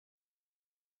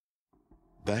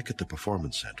back at the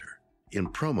Performance Center in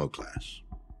promo class.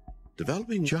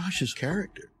 Developing Josh's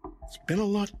character, it's been a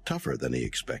lot tougher than he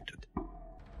expected.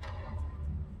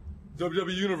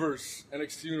 WWE Universe,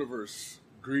 NXT Universe,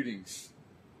 greetings.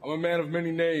 I'm a man of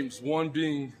many names, one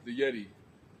being the Yeti.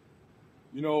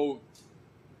 You know,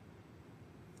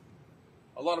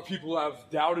 a lot of people have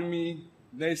doubted me.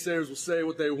 Naysayers will say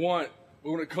what they want,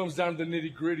 but when it comes down to the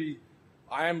nitty-gritty,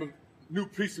 I am a new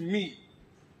piece of meat.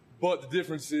 But the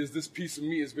difference is this piece of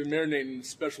meat has been marinating in a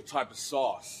special type of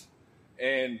sauce,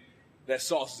 and that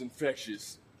sauce is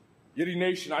infectious. Yeti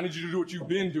Nation, I need you to do what you've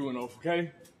been doing,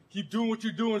 okay? Keep doing what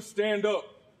you're doing, stand up.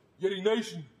 Yeti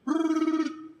Nation.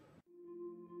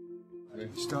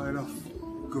 Started off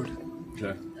good.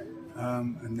 Okay.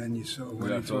 And then you sort of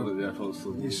went I into fell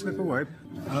asleep. you slip away.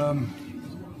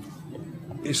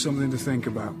 It's something to think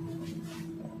about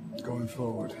going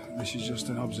forward. This is just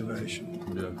an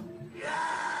observation.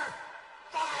 Yeah.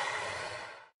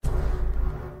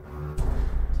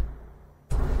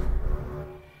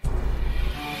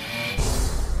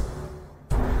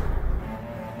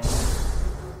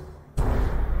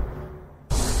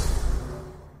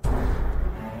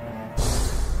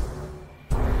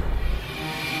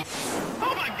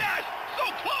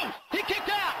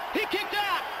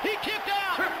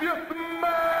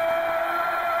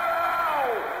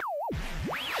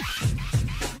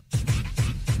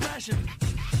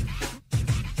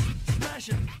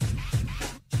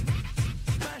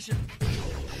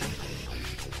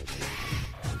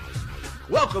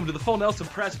 Welcome to the Full Nelson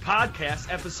Press Podcast,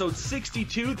 episode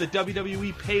 62, the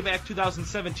WWE Payback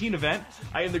 2017 event.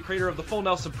 I am the creator of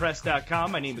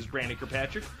thefullnelsonpress.com. My name is Brandon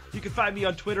Kirkpatrick. You can find me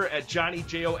on Twitter at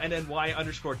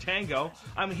JohnnyJONNY_Tango.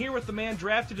 I'm here with the man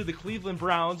drafted to the Cleveland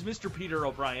Browns, Mr. Peter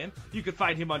O'Brien. You can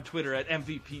find him on Twitter at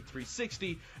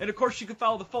MVP360. And of course, you can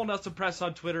follow the Full Nelson Press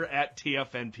on Twitter at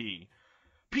TFNP.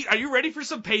 Pete, are you ready for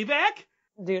some payback?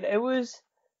 Dude, it was...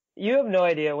 You have no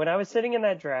idea. When I was sitting in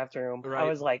that draft room, right. I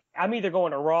was like, I'm either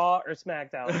going to Raw or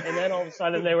SmackDown. And then all of a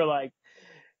sudden they were like,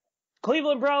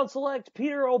 Cleveland Browns select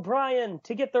Peter O'Brien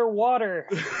to get their water.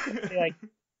 Like,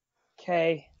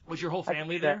 okay. Was your whole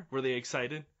family there? Were they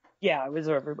excited? Yeah, it was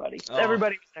everybody. Oh.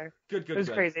 Everybody was there. Good. It was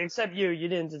crazy, except you. You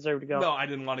didn't deserve to go. No, I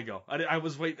didn't want to go. I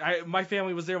was my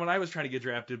family was there when I was trying to get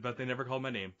drafted, but they never called my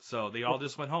name. So they all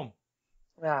just went home.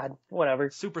 God, whatever.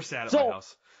 Super sad at my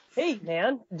house. Hey,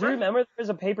 man, do you remember there was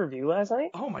a pay-per-view last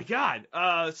night? Oh, my God.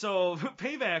 So,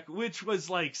 Payback, which was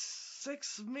like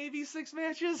six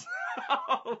matches?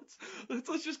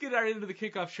 let's just get right into the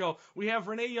kickoff show. We have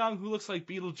Renee Young, who looks like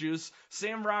Beetlejuice,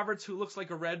 Sam Roberts, who looks like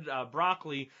a red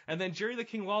broccoli, and then Jerry the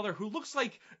King Lawler, who looks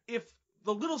like if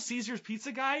the Little Caesars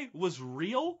pizza guy was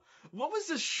real. What was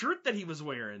this shirt that he was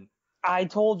wearing? I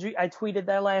told you, I tweeted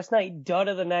that last night, dud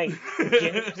of the night.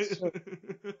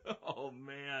 Oh,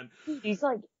 man. He's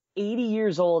like 80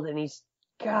 years old, and he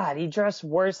dressed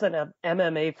worse than an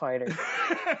MMA fighter.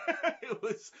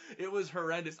 It was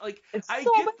horrendous. Like, it's I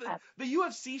so get bad. the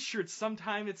UFC shirts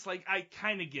sometimes, it's like, I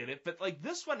kind of get it, but like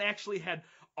this one actually had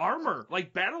armor,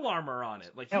 like battle armor on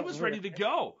it. Like, he was ready to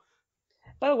go.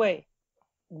 By the way,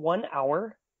 1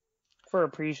 hour for a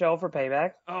pre-show for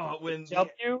Payback. Oh, when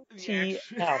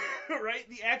WTF. Right?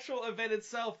 The actual event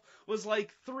itself was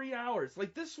like 3 hours.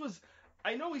 Like, this was,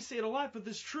 I know we say it a lot, but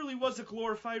this truly was a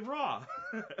glorified Raw.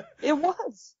 It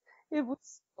was,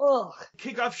 ugh.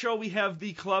 Kickoff show, we have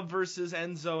the Club versus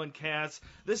Enzo and Cass.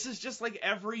 This is just like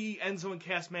every Enzo and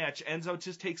Cass match. Enzo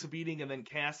just takes a beating, and then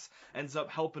Cass ends up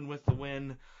helping with the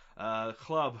win.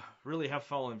 Club, really have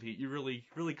fallen, Pete. You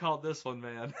really called this one,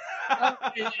 man.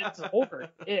 It's over.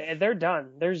 They're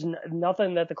done. There's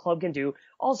nothing that the Club can do.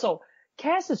 Also,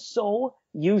 Cass is so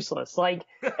useless. Like,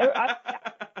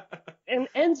 and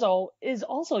Enzo is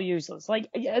also useless.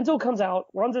 Like, Enzo comes out,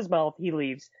 runs his mouth, he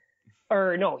leaves.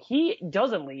 Or no, he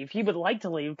doesn't leave. He would like to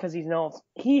leave because he knows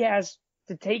he has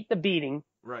to take the beating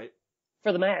right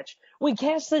for the match. When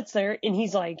Cass sits there and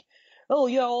he's like, oh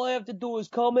yeah, all I have to do is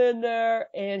come in there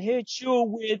and hit you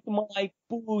with my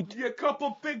boot. Yeah, a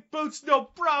couple big boots, no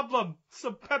problem.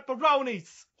 Some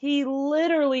pepperonis. He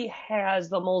literally has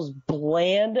the most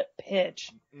bland pitch.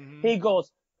 Mm-hmm. He goes,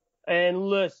 and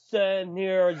listen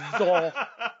here, Zol.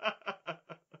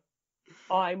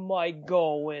 I might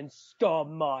go and stub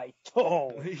my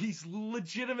toe. He's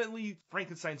legitimately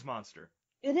Frankenstein's monster.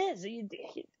 It is.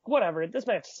 Whatever. This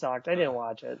match sucked. I didn't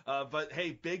watch it. But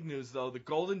hey, big news though. The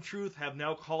Golden Truth have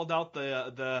now called out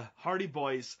the Hardy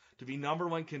Boys to be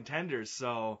 #1 contenders.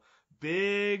 So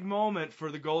big moment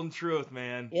for the Golden Truth,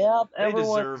 man. Yep. They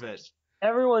deserve it.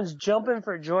 Everyone's jumping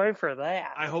for joy for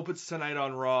that. I hope it's tonight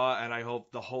on Raw, and I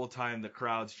hope the whole time the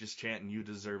crowd's just chanting, "You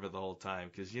deserve it," the whole time.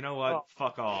 Because you know what? Oh.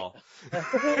 Fuck all.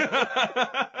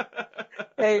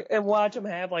 Hey, and watch them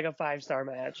have like a 5-star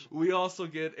match. We also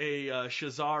get a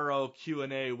Cesaro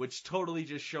Q&A, which totally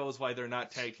just shows why they're not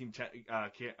tag team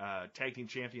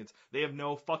champions. They have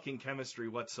no fucking chemistry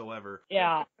whatsoever.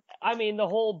 Yeah, I mean, the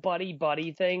whole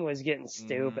buddy thing was getting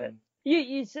stupid.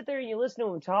 You sit there and you listen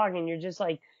to them talk, and you're just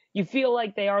like, you feel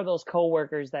like they are those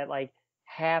coworkers that like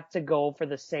have to go for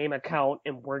the same account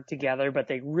and work together, but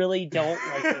they really don't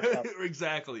like each other.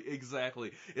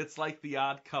 Exactly. It's like The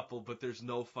Odd Couple, but there's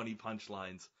no funny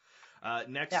punchlines.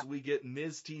 Next, we get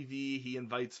Miz TV. He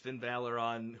invites Finn Balor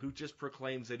on, who just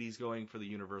proclaims that he's going for the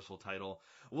Universal title.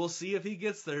 We'll see if he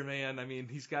gets there, man. I mean,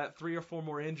 he's got 3 or 4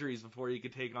 more injuries before he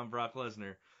could take on Brock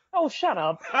Lesnar. Oh, shut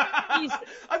up.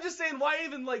 I'm just saying, why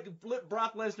even, like, let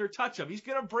Brock Lesnar touch him? He's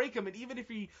gonna break him, and even if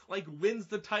he, like, wins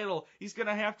the title, he's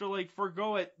gonna have to, like,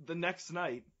 forgo it the next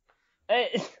night.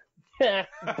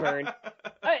 Burn.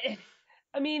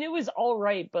 I mean, it was all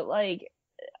right, but, like,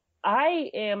 I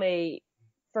am a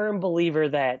firm believer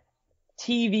that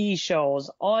TV shows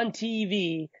on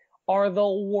TV are the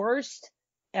worst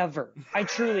ever. I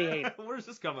truly hate it. Where's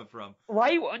this coming from?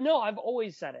 Right? No, I've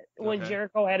always said it. When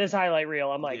Jericho had his highlight reel,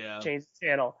 I'm like, change the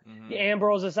channel. The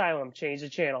Ambrose Asylum, change the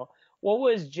channel. What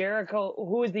was Jericho?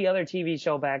 Who was the other TV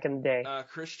show back in the day?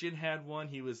 Christian had one.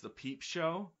 He was the Peep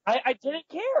Show. I didn't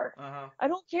care. I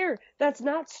don't care. That's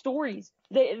not stories.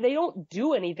 They don't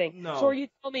do anything. No. So are you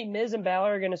telling me Miz and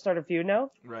Balor are going to start a feud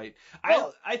now? Right.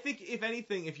 No. I think, if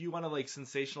anything, if you want to, like,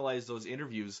 sensationalize those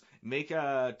interviews, make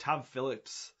a Tom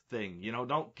Phillips thing. You know,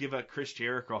 don't give a Chris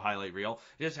Jericho highlight reel.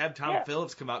 Just have Tom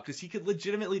Phillips come out, because he could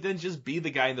legitimately then just be the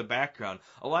guy in the background.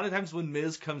 A lot of times when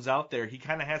Miz comes out there, he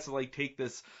kind of has to, like, take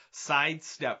this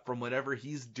sidestep from whatever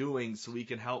he's doing so he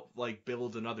can help, like,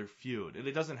 build another feud. And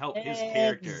it doesn't help his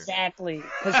character. Exactly.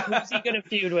 Because who's he going to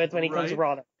feud with when he comes to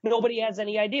Raw? Nobody has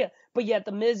any idea. But yet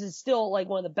the Miz is still, like,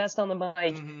 one of the best on the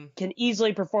mic, can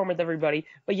easily perform with everybody.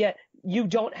 But yet you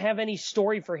don't have any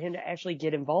story for him to actually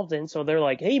get involved in. So they're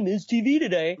like, hey, Miz TV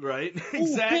today. Right.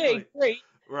 Exactly. Okay, great.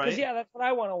 Right. Because, that's what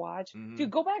I want to watch.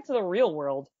 Dude, go back to the real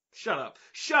world. Shut up.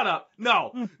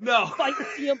 No. Fight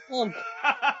CM Punk.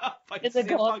 Fight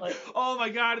CM Punk. Oh my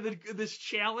God, this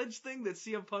challenge thing that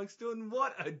CM Punk's doing,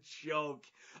 what a joke.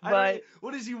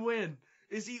 What does he win?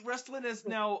 Is he wrestling as,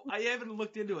 now, I haven't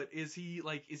looked into it. Is he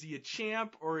a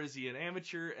champ, or is he an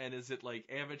amateur? And is it like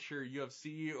amateur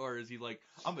UFC, or is he like,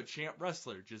 I'm a champ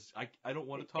wrestler? Just, I don't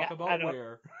want to talk about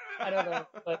where. I don't know.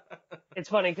 But it's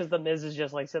funny because the Miz is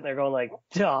just like sitting there going like,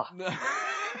 duh.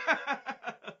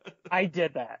 I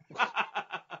did that.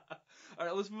 All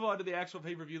right, let's move on to the actual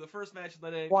pay-per-view. The first match of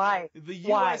the day. Why? The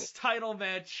U.S. title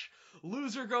match.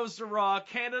 Loser goes to Raw.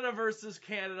 Canada versus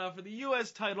Canada for the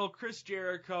U.S. title. Chris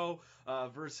Jericho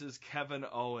versus Kevin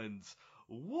Owens.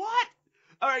 What?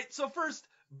 All right, so first,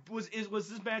 was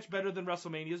this match better than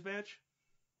WrestleMania's match?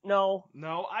 No.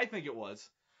 No, I think it was.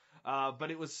 But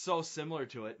it was so similar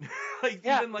to it.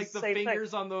 Even like the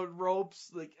fingers on the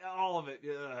ropes, like all of it.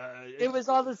 It was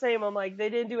all the same. I'm like, they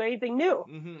didn't do anything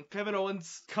new. Kevin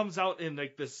Owens comes out in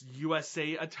like this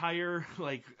USA attire,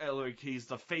 like he's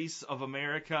the face of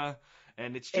America,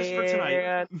 and it's just for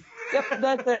tonight. Yep,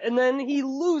 that's it. And then he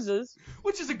loses.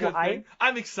 Which is a good thing.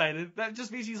 I'm excited. That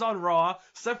just means he's on Raw,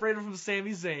 separated from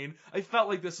Sami Zayn. I felt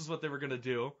like this is what they were going to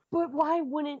do. But why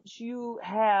wouldn't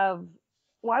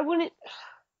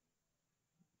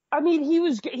I mean, he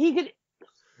could.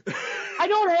 I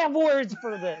don't have words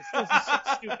for this. This is so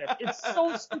stupid. It's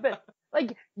so stupid.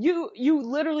 Like, you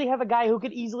literally have a guy who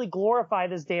could easily glorify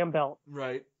this damn belt.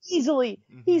 Right. Easily.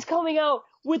 He's coming out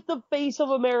with the face of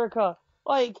America.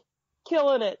 Like,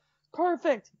 killing it.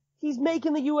 Perfect. He's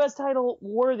making the U.S. title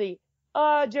worthy.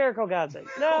 Jericho got it.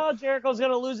 No, Jericho's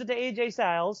gonna lose it to AJ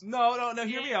Styles. No,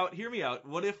 hear me out.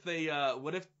 What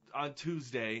if on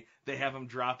Tuesday they have him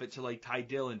drop it to like Ty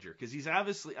Dillinger, because he's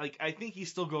obviously, like, I think he's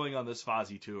still going on this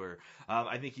Fozzy tour.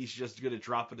 I think he's just gonna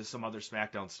drop it to some other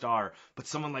SmackDown star, but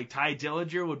someone like Ty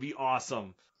Dillinger would be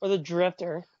awesome. Or the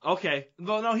Drifter. Okay,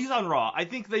 well, no, he's on Raw. I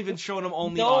think they've been showing him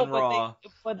only on Raw.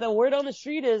 But the word on the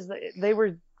street is that they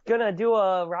were gonna do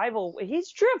a rival.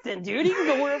 He's drifting, dude. He can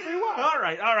go wherever he wants. All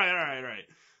right.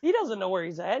 He doesn't know where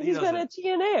he's at. He's been at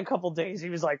TNA a couple days. He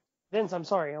was like, Vince, I'm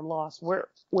sorry, I'm lost.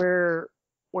 Where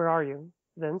are you,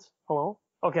 Vince? Hello?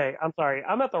 Okay, I'm sorry.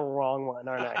 I'm at the wrong one,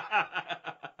 aren't I?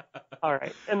 All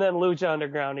right. And then Lucha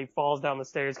Underground, he falls down the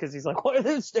stairs because he's like, why are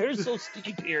the stairs so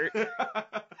steep here?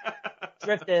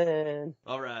 Drifting.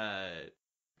 All right.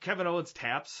 Kevin Owens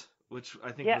taps which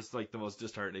I think Yeah. was like the most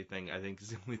disheartening thing. I think is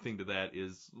the only thing to that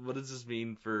is, what does this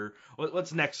mean for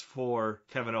what's next for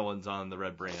Kevin Owens on the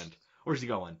Red brand? Where's he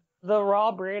going? The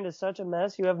Raw brand is such a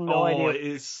mess. You have no idea. It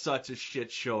is such a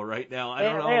shit show right now. I They,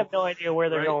 don't know. they have no idea where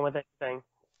they're right? going with anything.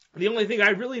 The only thing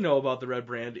I really know about the Red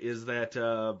brand is that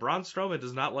Braun Strowman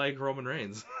does not like Roman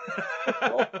Reigns.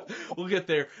 We'll get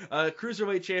there.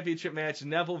 Cruiserweight Championship match,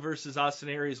 Neville versus Austin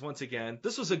Aries once again.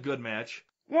 This was a good match.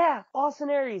 Yeah, Austin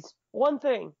Aries. One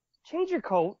thing. Change your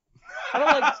coat. I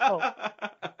don't like this coat.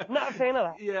 I'm not a fan of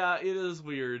that. Yeah, it is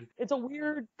weird. It's a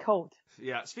weird coat.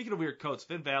 Yeah, speaking of weird coats,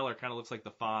 Finn Balor kind of looks like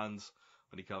the Fonz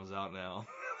when he comes out now.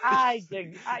 I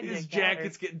dig His Balor.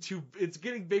 jacket's it's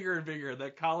getting bigger and bigger.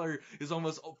 That collar is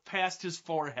almost past his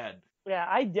forehead. Yeah,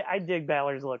 I dig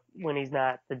Balor's look when he's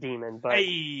not the demon. But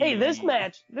Hey, this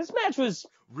match was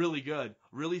really good,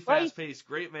 really Right? fast paced,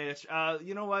 great match.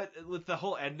 You know what? With the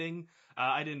whole ending,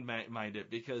 I didn't mind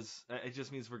it because it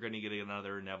just means we're going to get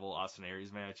another Neville Austin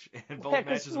Aries match, and both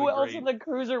matches have who been else great. in the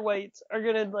cruiserweights are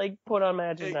gonna like put on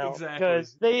matches now? Exactly.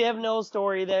 Because they have no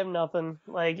story, they have nothing.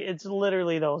 Like it's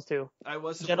literally those two. I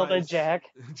was surprised. Gentleman Jack.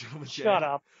 Gentleman Shut Jack.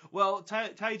 up. Well,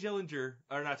 Ty Dillinger,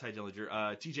 or not Ty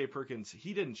Dillinger, T.J. Perkins,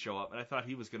 he didn't show up, and I thought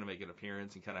he was going to make an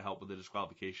appearance and kind of help with the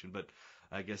disqualification, but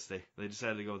I guess they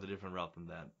decided to go with a different route than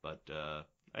that. But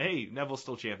hey, Neville's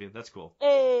still champion. That's cool.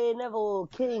 Hey, Neville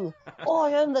King.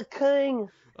 I am the king.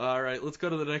 All right, let's go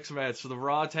to the next match. So the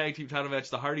Raw Tag Team title match,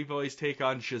 the Hardy Boys take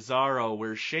on Cesaro,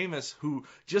 where Sheamus, who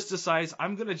just decides,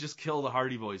 I'm going to just kill the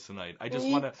Hardy Boys tonight. I just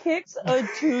want to... He kicks a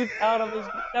tooth out of his...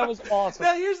 That was awesome.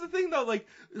 Now, here's the thing, though. Like,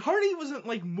 Hardy wasn't,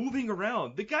 like, moving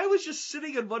around. The guy was just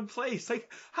sitting in one place.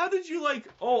 Like, how did you, like,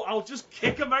 I'll just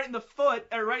kick him right in the foot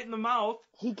or right in the mouth?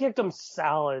 He kicked him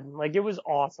solid. Like, it was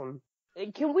awesome.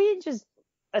 Can we just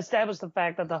establish the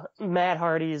fact that the Matt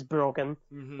Hardy is broken?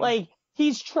 Mm-hmm. Like,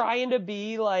 he's trying to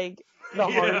be, like, the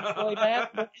Hardy Boy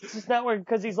Matt, but it's just not working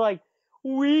because he's like,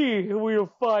 we will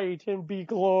fight and be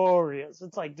glorious.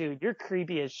 It's like, dude, you're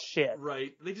creepy as shit.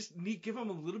 Right. They just give him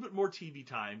a little bit more TV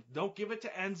time. Don't give it to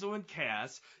Enzo and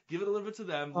Cass. Give it a little bit to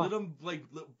them. Let them, like,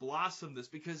 blossom this,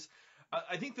 because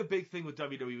I think the big thing with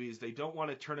WWE is they don't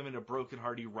want to turn him into Broken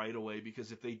Hardy right away,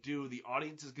 because if they do, the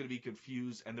audience is going to be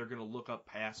confused and they're going to look up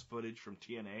past footage from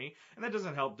TNA, and that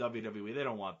doesn't help WWE. They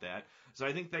don't want that. So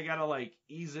I think they got to, like,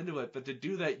 ease into it, but to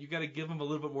do that, you got to give him a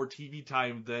little bit more TV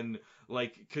time than,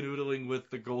 like, canoodling with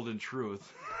the Golden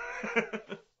Truth.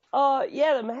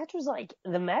 Yeah, the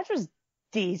match was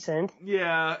decent.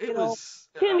 Yeah, it was.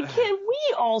 Can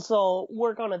we also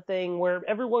work on a thing where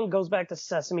everyone goes back to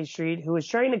Sesame Street, who is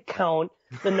trying to count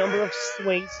the number of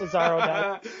swings Cesaro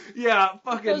does? Yeah,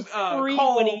 fucking He does 3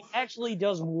 Cole. when he actually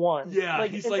does 1. Yeah,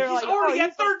 like, he's and like, they're he's already oh,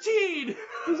 at 13!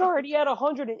 He's already at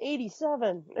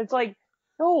 187. It's like,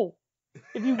 no.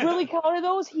 If you really counted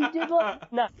those, he did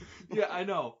like none. Yeah, I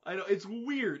know. It's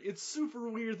weird. It's super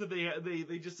weird that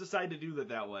they just decide to do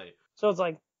that way. So it's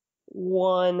like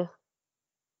 1,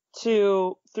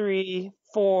 2, 3,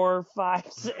 4, 5,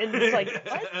 6, and it's like,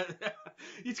 what?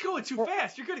 It's going too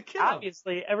fast. You're gonna kill him.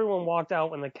 Obviously, everyone walked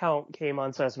out when the count came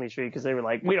on Sesame Street because they were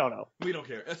like, we don't know. We don't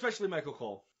care, especially Michael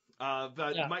Cole.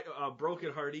 But Yeah.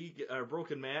 Broken Hardy,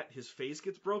 Broken Matt, his face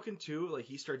gets broken too. Like,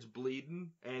 he starts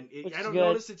bleeding, and Which I is don't good.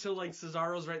 notice it till like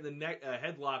Cesaro's right in the neck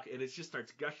headlock, and it just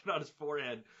starts gushing out his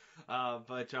forehead.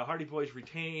 But Hardy Boys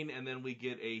retain, and then we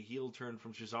get a heel turn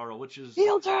from Cesaro, which is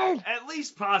Heel turn! at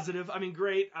least positive. I mean,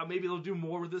 great. Maybe they'll do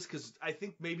more with this, because I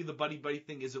think maybe the buddy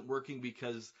thing isn't working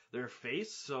because they're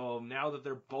face. So now that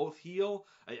they're both heel,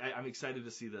 I'm excited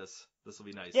to see this. This will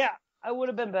be nice. Yeah, I would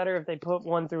have been better if they put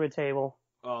one through a table.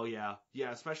 Oh, yeah. Yeah,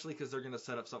 especially because they're going to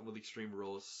set up something with Extreme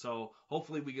Rules. So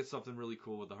hopefully we get something really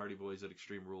cool with the Hardy Boys at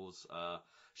Extreme Rules.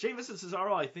 Sheamus and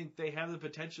Cesaro, I think they have the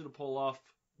potential to pull off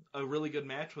a really good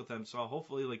match with them. So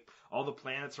hopefully, like, all the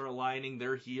planets are aligning.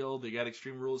 They're healed. They got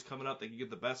Extreme Rules coming up. They can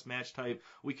get the best match type.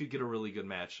 We could get a really good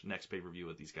match next pay-per-view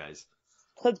with these guys.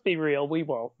 Let's be real, we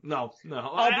won't. No.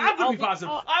 I'm going to be positive.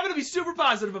 I'll- I'm going to be super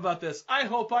positive about this. I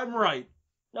hope I'm right.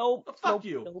 Nope. Fuck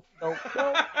you. Nope.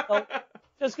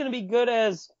 Just gonna be good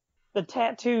as the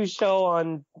tattoo show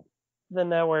on the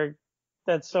network.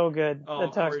 That's so good.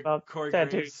 That talks about Corey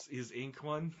tattoos. Graves, his ink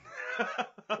one.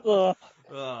 Ugh.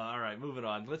 All right, moving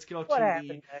on. Let's go What to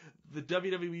happened? the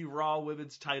WWE Raw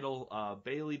Women's title.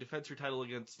 Bayley defends her title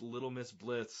against Little Miss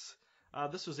Bliss.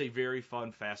 This was a very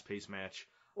fun, fast-paced match.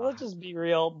 Let's just be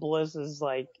real. Bliss is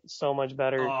like so much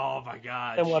better. Oh my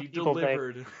God, than what she people think.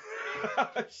 delivered.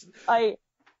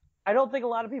 I don't think a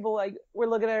lot of people like we're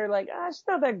looking at her like, she's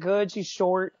not that good. She's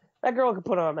short. That girl could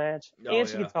put on a match, Oh, and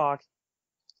she yeah. can talk,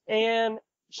 and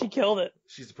she killed it.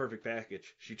 She's the perfect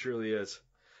package. She truly is.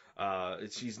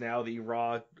 She's now the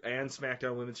Raw and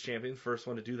SmackDown Women's Champion, first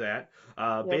one to do that.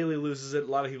 Bayley loses it. A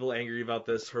lot of people are angry about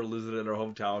this, her losing it in her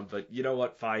hometown, but you know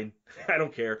what? Fine. I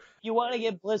don't care. You want to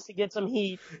get Bliss to get some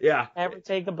heat. Yeah. Have her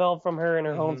take the belt from her in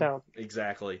her hometown.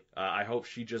 Exactly. I hope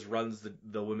she just runs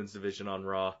the women's division on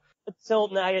Raw. Until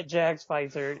Nia Jax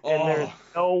fights her, and there's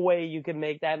no way you can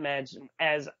make that match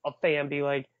as a fan be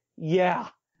like, yeah,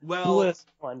 Bliss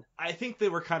won. I think they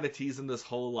were kind of teasing this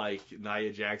whole, like,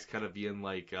 Nia Jax kind of being,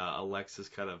 like, Alexa's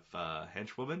kind of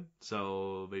henchwoman,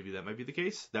 so maybe that might be the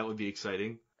case. That would be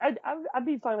exciting. I'd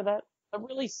be fine with that. I'm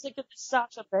really sick of this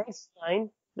Sasha Banks line,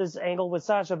 this angle with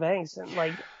Sasha Banks, and,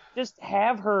 like, just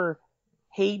have her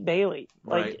hate Bayley.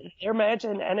 Like, their match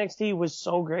in NXT was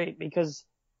so great because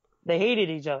they hated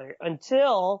each other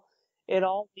until it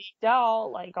all leaked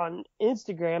out, like, on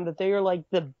Instagram that they are, like,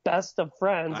 the best of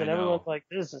friends, and everyone's like,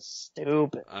 this is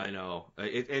stupid. I know.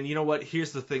 And you know what?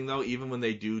 Here's the thing, though. Even when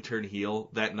they do turn heel,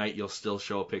 that night you'll still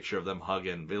show a picture of them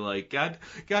hugging. Be like, got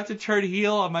to turn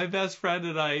heel on my best friend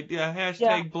tonight. Yeah,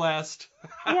 hashtag blessed.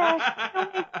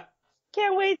 Yeah,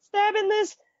 can't wait.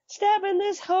 Stabbing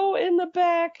this hoe in the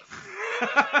back.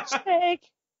 Hashtag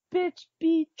bitch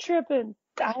be tripping.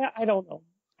 I don't know.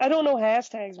 I don't know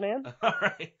hashtags, man. All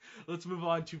right, let's move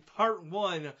on to part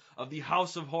 1 of the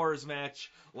House of Horrors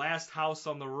match. Last house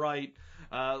on the right.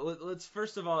 Let's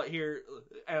first of all here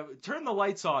turn the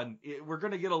lights on. We're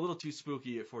gonna get a little too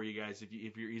spooky for you guys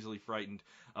if you're easily frightened.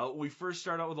 We first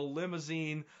start out with a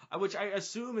limousine, which I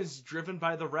assume is driven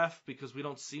by the ref because we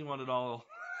don't see one at all.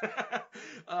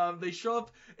 They show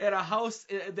up at a house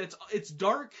it's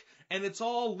dark and it's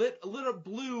all lit up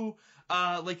blue,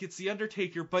 like it's the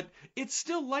Undertaker, but it's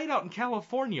still light out in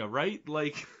California, right?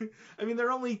 Like, I mean,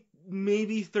 they're only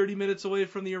maybe 30 minutes away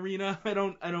from the arena. I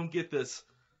don't get this.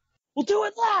 We'll do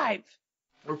it live.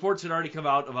 Reports had already come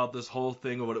out about this whole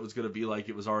thing of what it was going to be like.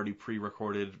 It was already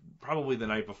pre-recorded, probably the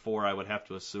night before, I would have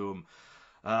to assume.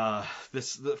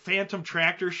 The Phantom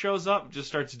tractor shows up, just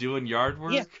starts doing yard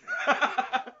work. Yeah.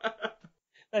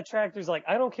 That tractor's like,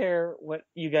 I don't care what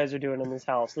you guys are doing in this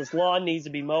house. This lawn needs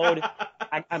to be mowed.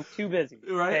 I'm too busy.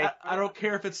 Right? Okay? I don't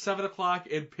care if it's 7 o'clock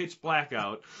and pitch black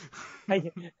out.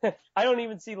 I don't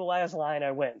even see the last line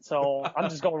I went, so I'm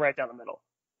just going right down the middle.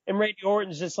 And Randy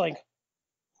Orton's just like,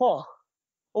 huh,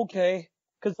 okay,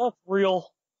 because that's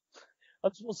real.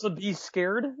 I'm supposed to be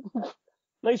scared?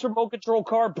 Nice remote control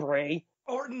car, Bray.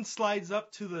 Orton slides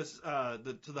up to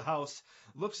to the house,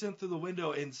 looks in through the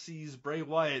window and sees Bray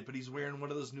Wyatt, but he's wearing one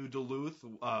of those new Duluth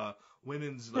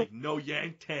women's like no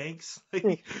yank tanks.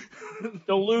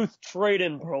 Duluth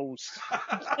trading post.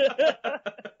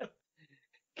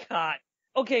 God.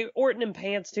 Okay, Orton in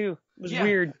pants too. It was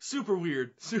weird. Super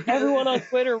weird. Everyone on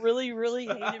Twitter really, really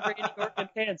hated Randy Orton in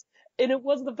pants. And it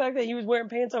wasn't the fact that he was wearing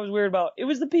pants I was weird about. It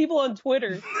was the people on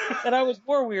Twitter that I was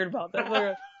more weird about. That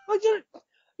were like,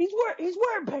 he's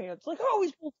wearing pants. Like, how are we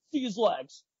supposed to see his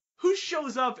legs? Who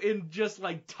shows up in just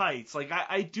like tights? Like,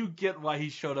 I do get why he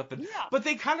showed up in, but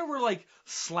they kind of were like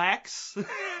slacks,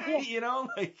 you know,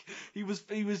 like he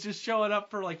was just showing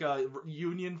up for like a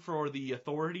union for the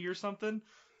authority or something.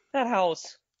 That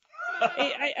house.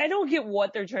 I don't get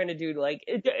what they're trying to do. Like,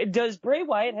 does Bray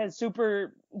Wyatt have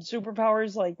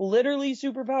superpowers, like literally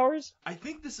superpowers? I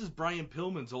think this is Brian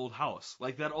Pillman's old house,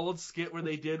 like that old skit where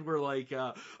they did where like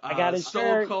I got his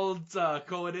Stone Cold's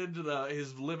going into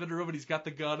his living room and he's got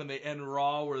the gun and they end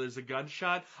Raw where there's a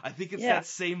gunshot. I think it's that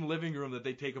same living room that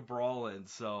they take a brawl in.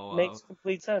 So makes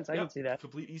complete sense. I can see that.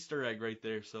 Complete Easter egg right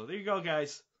there. So there you go,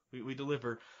 guys. We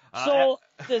deliver. So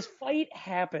this fight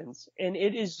happens, and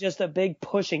it is just a big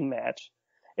pushing match.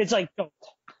 It's like, don't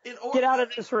get out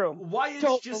of this room. Why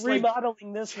is just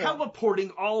remodeling this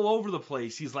teleporting all over the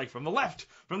place? He's like from the left,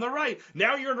 from the right.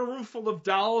 Now you're in a room full of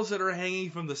dolls that are hanging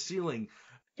from the ceiling.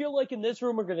 I feel like in this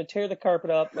room we're going to tear the carpet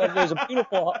up. There's a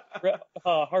beautiful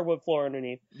hardwood floor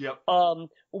underneath. Yep. Well,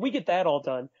 we get that all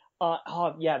done.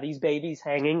 These babies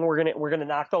hanging. We're gonna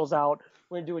knock those out.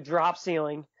 We're gonna do a drop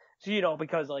ceiling. So, you know,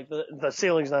 because like the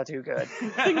ceiling's not too good.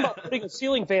 Think about putting a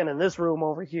ceiling fan in this room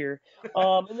over here.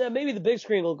 And then maybe the big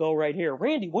screen will go right here.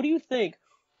 Randy, what do you think?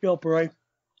 Yo, Bray.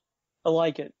 I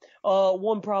like it.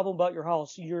 One problem about your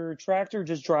house. Your tractor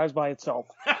just drives by itself.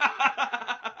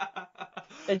 I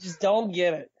just don't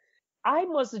get it. I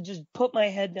must have just put my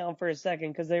head down for a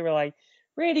second because they were like,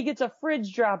 Randy gets a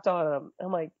fridge dropped on him.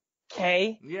 I'm like,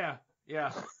 okay. Yeah.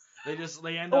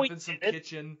 They end up in some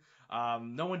kitchen.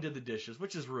 No one did the dishes,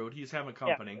 which is rude. He's having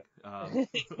company.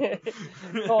 Yeah.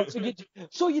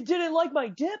 So you didn't like my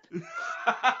dip?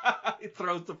 He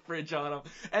throws the fridge on him.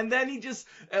 And then he just,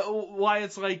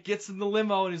 Wyatt's like, gets in the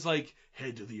limo and he's like,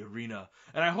 head to the arena.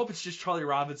 And I hope it's just Charlie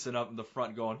Robinson up in the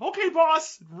front going, okay,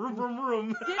 boss, room, room,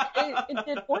 room.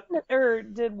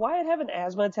 Did Wyatt have an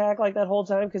asthma attack like that whole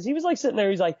time? Because he was like sitting there,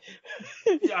 he's like,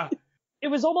 Yeah. It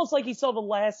was almost like he saw the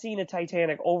last scene of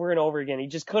Titanic over and over again. He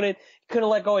just couldn't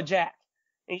let go of Jack.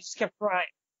 And he just kept crying.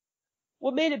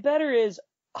 What made it better is,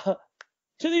 to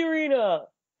the arena.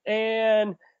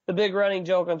 And the big running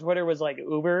joke on Twitter was like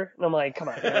Uber. And I'm like, come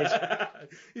on, guys.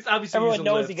 He's obviously Everyone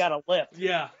knows Lyft. he got a lift.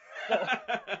 Yeah.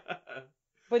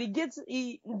 But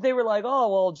they were like,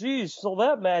 oh, well, geez, so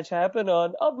that match happened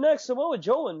on Up Next, Samoa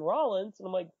Joe and Rollins. And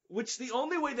I'm like, which the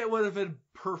only way that would have been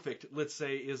perfect, let's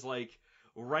say, is like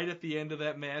right at the end of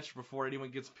that match before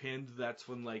anyone gets pinned. That's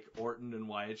when like Orton and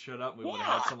Wyatt showed up. We would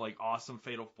have had some like awesome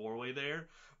fatal 4-way there.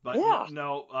 But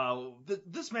no,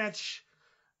 this match,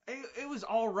 it was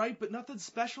all right, but nothing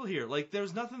special here. Like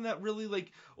there's nothing that really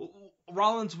like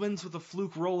Rollins wins with a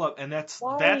fluke roll up, and that's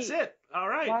it. All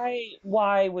right.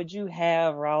 Why would you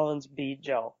have Rollins beat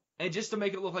Joe? And just to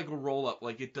make it look like a roll up,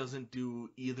 like it doesn't do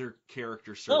either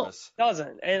character service. No, it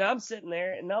doesn't. And I'm sitting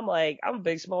there and I'm like, I'm a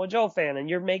big Samoa Joe fan, and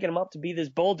you're making him up to be this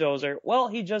bulldozer. Well,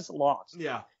 he just lost.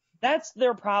 Yeah. That's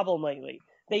their problem lately.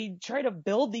 They try to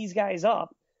build these guys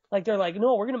up. Like they're like,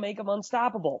 no, we're going to make them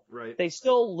unstoppable. Right. They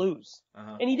still lose.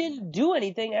 Uh-huh. And he didn't do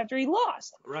anything after he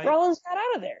lost. Right. Rollins got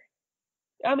out of there.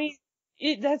 I mean,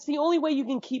 that's the only way you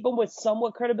can keep him with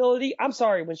somewhat credibility. I'm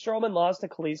sorry, when Strowman lost to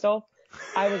Kalisto,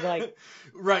 I was like...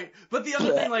 Right. But the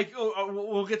other thing, like,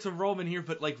 we'll get to Roman here,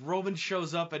 but, like, Roman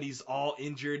shows up and he's all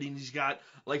injured and he's got,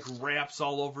 like, wraps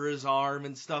all over his arm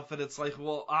and stuff. And it's like,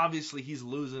 well, obviously he's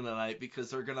losing tonight because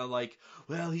they're going to, like,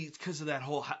 well, because of that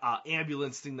whole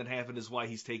ambulance thing that happened is why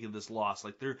he's taking this loss.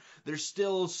 Like, they're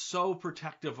still so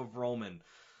protective of Roman.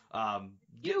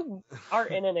 You are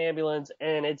in an ambulance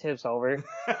and it tips over.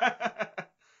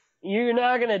 You're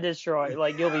not going to destroy.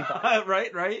 Like, you'll be fine.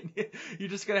 Right? You're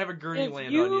just going to have a gurney land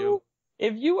on you.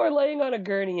 If you are laying on a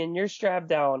gurney and you're strapped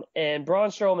down and Braun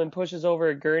Strowman pushes over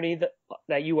a gurney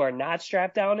that you are not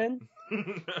strapped down in,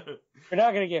 you're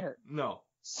not going to get hurt. No.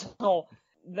 So,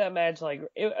 that match, like,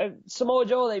 Samoa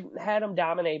Joe, they had him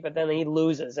dominate, but then he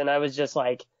loses. And I was just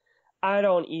like, I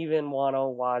don't even want to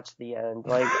watch the end.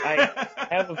 Like, I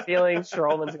have a feeling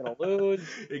Strowman's going to lose.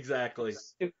 Exactly.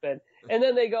 Stupid. And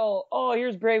then they go, oh,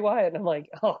 here's Bray Wyatt. And I'm like,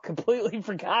 oh, completely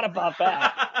forgot about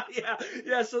that.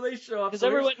 Yeah, so they show up. Because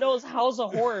everyone knows House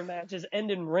of Horror matches end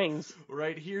in rings.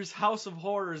 Right, here's House of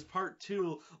Horrors Part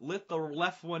 2, lit the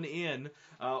left one in.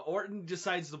 Orton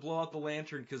decides to blow out the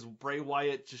lantern because Bray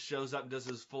Wyatt just shows up and does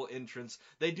his full entrance.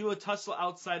 They do a tussle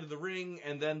outside of the ring,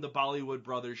 and then the Bollywood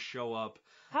brothers show up.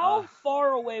 How far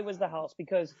away was the house?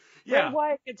 Because Bray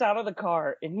Wyatt gets out of the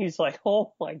car, and he's like,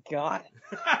 oh, my God.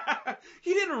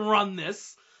 He didn't run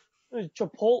this.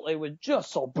 Chipotle was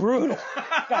just so brutal.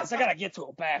 Guys, I got to get to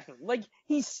a bathroom. Like,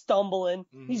 he's stumbling.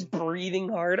 Mm-hmm. He's breathing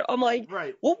hard. I'm like,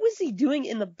 What was he doing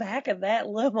in the back of that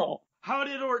limo? How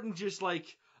did Orton just,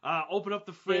 like, open up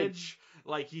the fridge?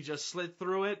 Like, he just slid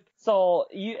through it? So,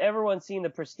 everyone's seen The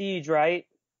Prestige, right?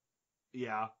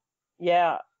 Yeah.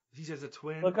 Yeah. He has a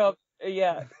twin? Look up.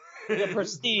 Yeah, The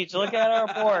Prestige. Look at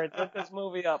our board. Look this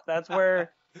movie up. That's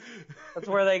where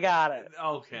they got it.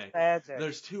 Okay. Magic.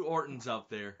 There's 2 Ortons out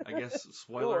there. I guess,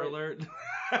 spoiler alert.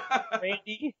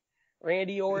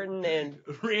 Randy Orton and...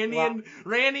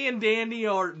 Randy and Dandy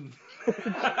Orton.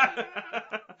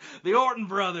 The Orton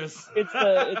brothers. It's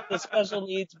the special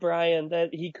needs Brian that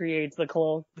he creates the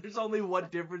clone. There's only one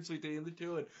difference between the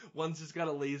two, and one's just got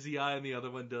a lazy eye and the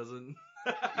other one doesn't.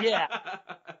 Yeah.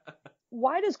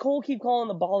 Why does Cole keep calling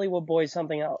the Bollywood boys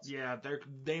something else? Yeah, they're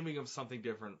naming them something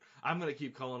different. I'm going to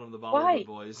keep calling them the Bollywood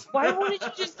boys. Why wouldn't you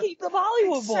just keep the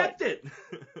Bollywood boys? Accept it.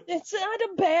 It's not a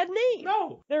bad name.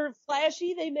 No. They're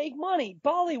flashy. They make money.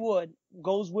 Bollywood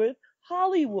goes with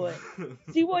Hollywood.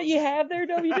 See what you have there,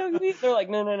 WWE? They're like,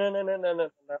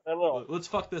 no. Let's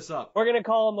fuck this up. We're going to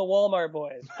call them the Walmart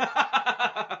boys.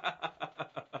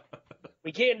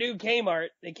 We can't do Kmart.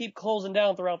 They keep closing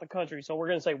down throughout the country, so we're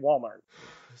going to say Walmart.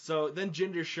 So then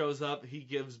Jinder shows up. He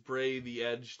gives Bray the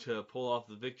edge to pull off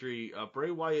the victory.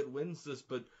 Bray Wyatt wins this,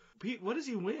 but Pete, what does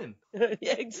he win?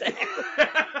 Yeah, exactly.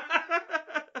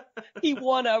 He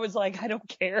won. I was like, I don't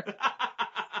care.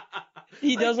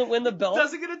 He doesn't win the belt.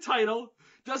 Doesn't get a title.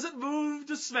 Doesn't move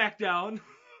to SmackDown.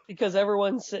 Because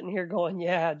everyone's sitting here going,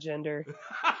 yeah, Jinder.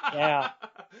 Yeah.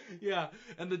 Yeah,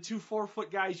 and the 2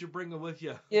 4-foot guys you're bringing with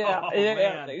you. Yeah, Oh, yeah.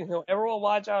 man. You know, everyone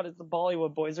watch out! It's the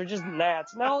Bollywood boys. They're just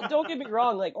gnats. Now, don't get me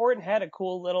wrong. Like Orton had a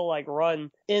cool little like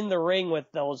run in the ring with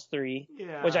those 3,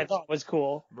 Yeah. which I thought was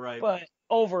cool. Right. But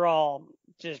overall,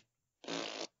 just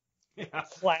Yeah.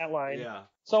 flatline. Yeah.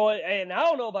 So, and I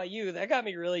don't know about you, that got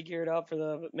me really geared up for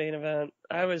the main event.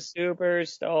 I was super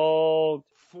stoked.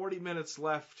 40 minutes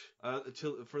left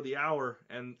for the hour,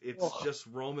 and it's Ugh. just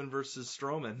Roman versus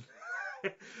Strowman.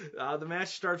 The match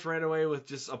starts right away with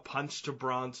just a punch to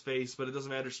Braun's face, but it doesn't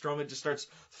matter. Strowman just starts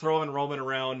throwing Roman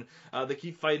around. They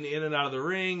keep fighting in and out of the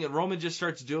ring, and Roman just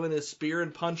starts doing his spear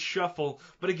and punch shuffle.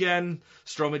 But again,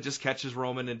 Strowman just catches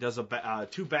Roman and does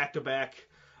 2 back-to-back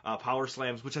power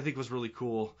slams, which I think was really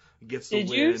cool. Gets the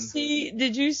win.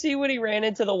 Did you see when he ran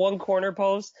into the one corner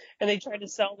post and they tried to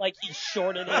sound like he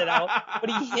shorted it out, but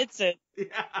he hits it, Yeah.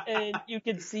 and you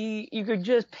could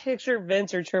just picture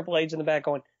Vince or Triple H in the back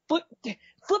going, flip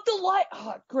the light.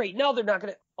 Oh, great. Now they're not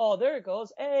gonna. Oh, there it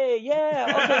goes. Hey, yeah.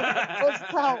 Okay, let's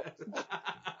count.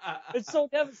 It's so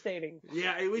devastating.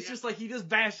 Yeah, it was just like he just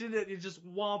bashed into it and just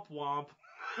womp womp.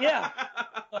 Yeah.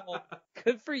 So,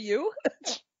 good for you.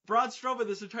 Braun Strowman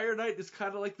this entire night is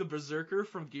kind of like the Berserker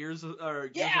from Gears of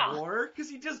War, because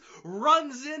he just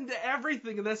runs into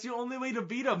everything, and that's the only way to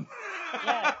beat him.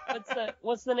 Yeah.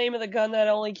 What's the name of the gun that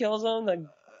only kills him?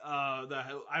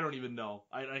 I don't even know.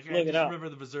 I Look it just up. remember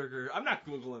the Berserker. I'm not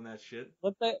Googling that shit.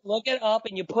 Look it up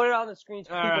and you put it on the screen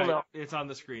so All people right, know. it's on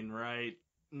the screen right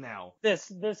now.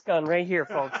 This gun right here,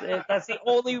 folks. That's the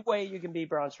only way you can beat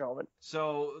Braun Strowman.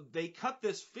 So they cut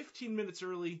this 15 minutes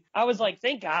early. I was like,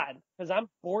 thank God, because I'm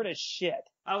bored as shit.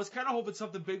 I was kind of hoping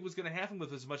something big was going to happen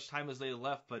with as much time as they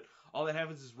left, but all that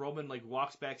happens is Roman like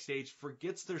walks backstage,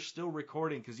 forgets they're still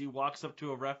recording because he walks up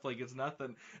to a ref like it's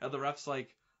nothing, and the ref's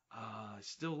like,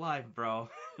 still live, bro.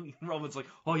 And Roman's like,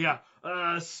 oh yeah,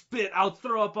 spit, I'll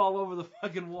throw up all over the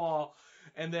fucking wall.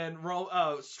 And then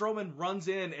Strowman runs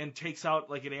in and takes out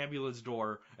like an ambulance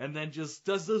door, and then just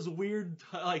does this weird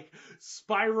like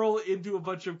spiral into a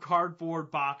bunch of cardboard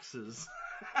boxes.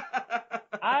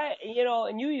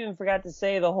 And you even forgot to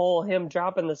say the whole him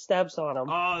dropping the steps on him.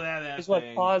 Oh, that is what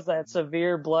caused that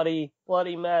severe bloody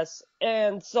mess.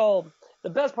 And so the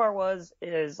best part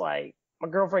is like my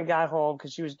girlfriend got home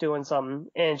because she was doing something,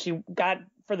 and she got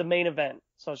for the main event,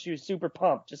 so she was super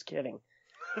pumped. Just kidding.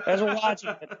 As we're watching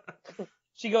it,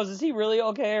 she goes, "Is he really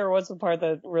okay, or what's the part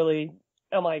that really?"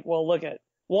 I'm like, "Well, look at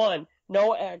 1,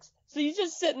 no X." So he's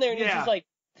just sitting there and he's just like,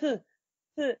 puh,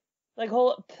 puh, like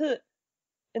hold up, puh.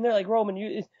 And they're like, Roman,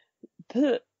 you,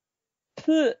 puh,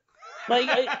 puh.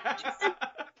 Like,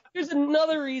 here's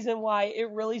another reason why it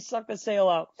really sucked the sale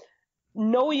out.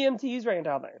 No EMTs ran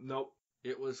down there. Nope.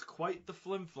 It was quite the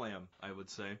flim-flam, I would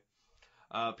say.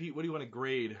 Pete, what do you want to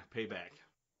grade Payback?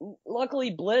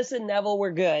 Luckily, Bliss and Neville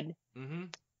were good. Mm-hmm.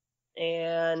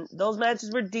 And those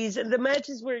matches were decent. The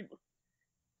matches were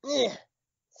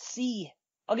C.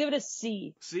 I'll give it a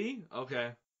C. C?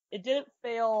 Okay. It didn't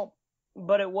fail,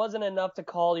 but it wasn't enough to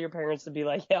call your parents to be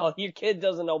like, hell, your kid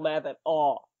doesn't know math at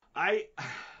all. I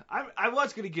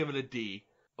was going to give it a D,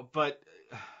 but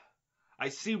I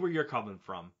see where you're coming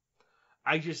from.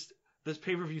 This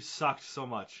pay-per-view sucked so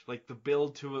much. Like, the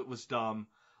build to it was dumb.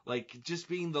 Like, just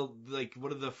being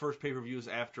one of the first pay-per-views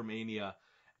after Mania,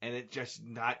 and it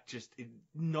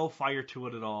no fire to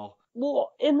it at all.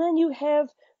 Well, and then you have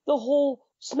the whole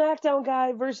SmackDown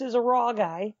guy versus a Raw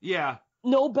guy. Yeah.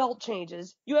 No belt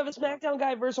changes. You have a SmackDown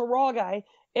guy versus a Raw guy,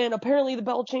 and apparently the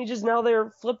belt changes, now they're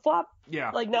flip-flop.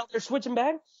 Yeah. Like, now they're switching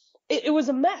back. It was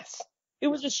a mess. It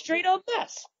was a straight-up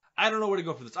mess. I don't know where to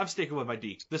go for this. I'm sticking with my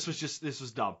D. This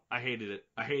was dumb. I hated it.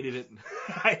 I hated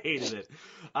it.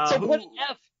 So put an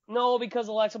F. No, because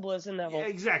Alexa Bliss and Neville. Yeah,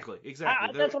 exactly.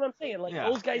 That's what I'm saying. Like,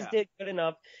 those guys did good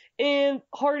enough. And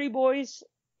Hardy Boys,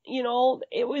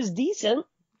 it was decent.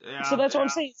 Yeah, so that's what I'm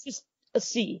saying. It's just a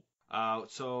C.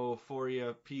 So for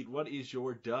you, Pete, what is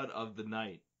your dud of the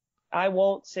night? I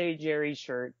won't say Jerry's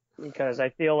shirt because I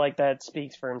feel like that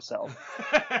speaks for himself.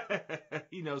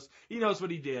 He knows what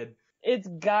he did. It's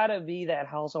gotta be that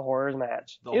House of Horrors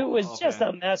match. It was just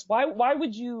a mess. Why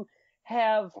would you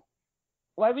have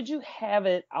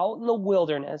it out in the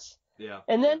wilderness? Yeah.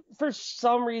 And then for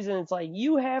some reason it's like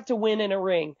you have to win in a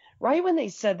ring. Right when they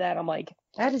said that, I'm like,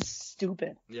 that is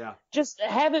stupid. Yeah. Just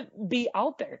have it be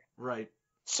out there. Right.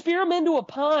 Spear him into a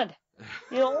pond.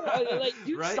 Like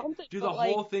do right? something. Do the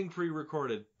whole thing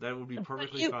pre-recorded. That would be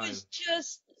perfectly fine. It was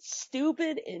just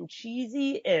stupid and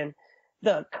cheesy, and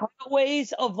the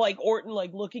cutaways of like Orton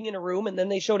like looking in a room and then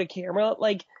they showed a camera.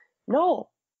 Like, no.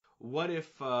 What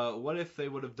if they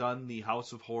would have done the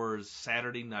House of Horrors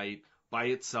Saturday night by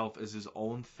itself as his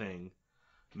own thing?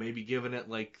 maybe giving it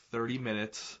like 30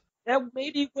 minutes. That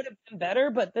maybe would have been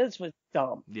better, but this was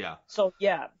dumb. Yeah. So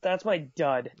yeah, that's my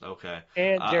dud. Okay.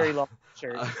 And Jerry Lawler's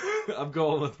shirt. I'm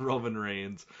going with Roman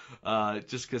Reigns,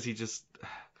 just because he just,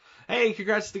 hey,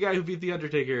 congrats to the guy who beat the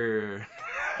Undertaker.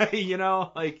 You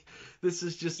know, like this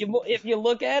is just. If you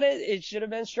look at it, it should have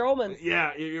been Strowman.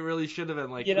 Yeah, it really should have been.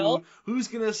 Like, you know, who's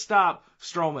gonna stop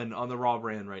Strowman on the Raw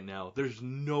brand right now? There's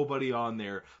nobody on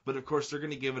there, but of course they're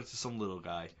gonna give it to some little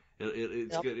guy.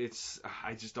 It's Yep. good.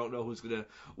 I just don't know who's gonna.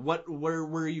 Where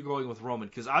are you going with Roman?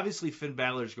 Because obviously Finn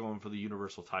Balor's going for the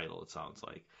Universal title. It sounds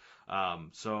like.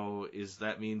 So is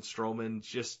that mean Strowman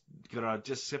just gonna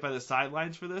sit by the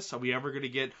sidelines for this? Are we ever gonna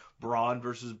get Braun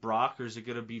versus Brock, or is it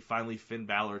gonna be finally Finn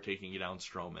Balor taking down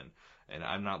Strowman? And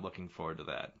I'm not looking forward to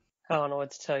that. I don't know what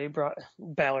to tell you, bro.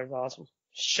 Balor's awesome.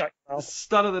 Shut your mouth.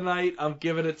 Stud of the night, I'm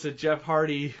giving it to Jeff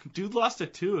Hardy. Dude lost a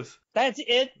tooth. That's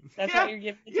it? That's Yeah, what you're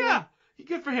giving it to Yeah, him?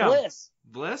 good for him.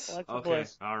 Bliss. Okay, Alexa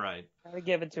Bliss. all right. Gotta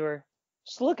give it to her.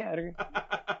 Just look at her.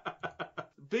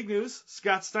 Big news,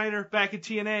 Scott Steiner back at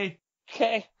TNA.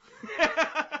 Okay.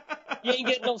 You ain't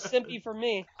getting no simpy from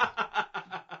me.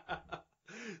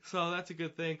 So that's a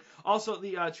good thing. Also,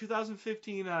 the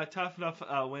 2015 Tough Enough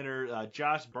winner,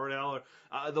 Josh Bardell,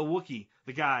 the Wookiee,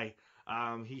 the guy,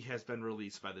 he has been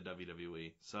released by the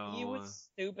WWE. So He was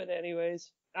stupid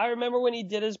anyways. I remember when he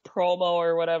did his promo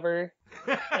or whatever,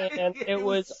 and it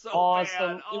was so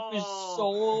Awesome. bad. It was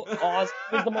so awesome.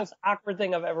 It was the most awkward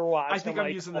thing I've ever watched. I think I'm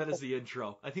like, using that as the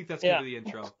intro. I think that's Yeah. gonna be the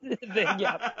intro.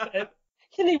 Yeah.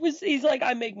 And he's like,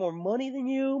 I make more money than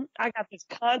you. I got this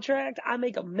contract. I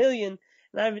make $1 million,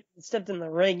 and I haven't stepped in the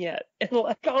ring yet. And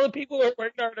like all the people who are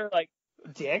working hard are like,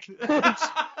 dick. I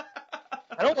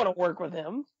don't want to work with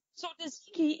him. So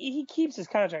he keeps his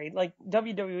contract. Like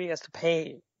WWE has to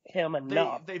pay him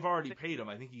enough. They've already paid him.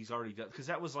 I think he's already done, because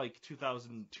that was like 2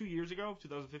 years ago,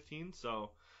 2015. So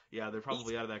yeah, they're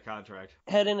probably out of that contract.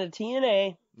 Heading to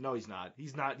TNA. No, he's not.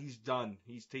 He's not. He's done.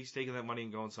 He's taking that money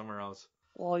and going somewhere else.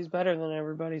 Well, he's better than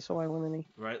everybody, so why wouldn't he?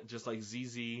 Right, just like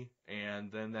ZZ,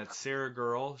 and then that Sarah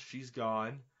girl, she's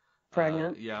gone.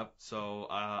 Pregnant. Yeah. So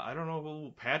I don't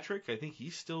know, Patrick. I think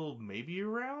he's still maybe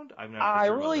around. I'm not. I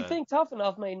sure about really that. think Tough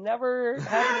Enough may never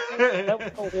happen again. That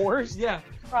was the worst. Yeah.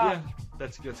 Ah. Yeah.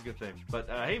 That's a good thing. But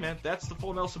hey, man, that's the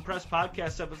Full Nelson Press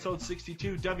podcast, episode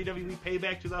 62, WWE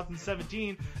Payback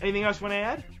 2017. Anything else you want to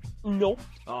add? Nope.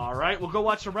 All right, we'll go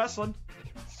watch some wrestling.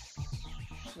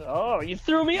 Oh, you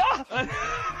threw me off.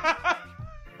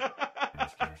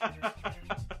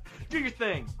 Do your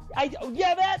thing.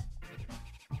 That.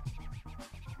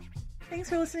 Thanks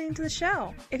for listening to the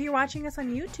show. If you're watching us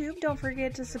on YouTube, don't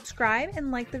forget to subscribe and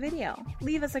like the video.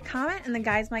 Leave us a comment and the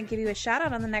guys might give you a shout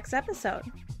out on the next episode.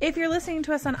 If you're listening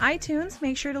to us on iTunes,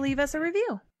 make sure to leave us a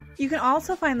review. You can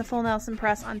also find the Full Nelson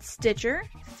Press on Stitcher,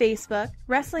 Facebook,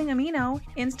 Wrestling Amino,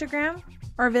 Instagram,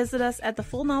 or visit us at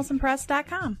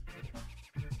thefullnelsonpress.com.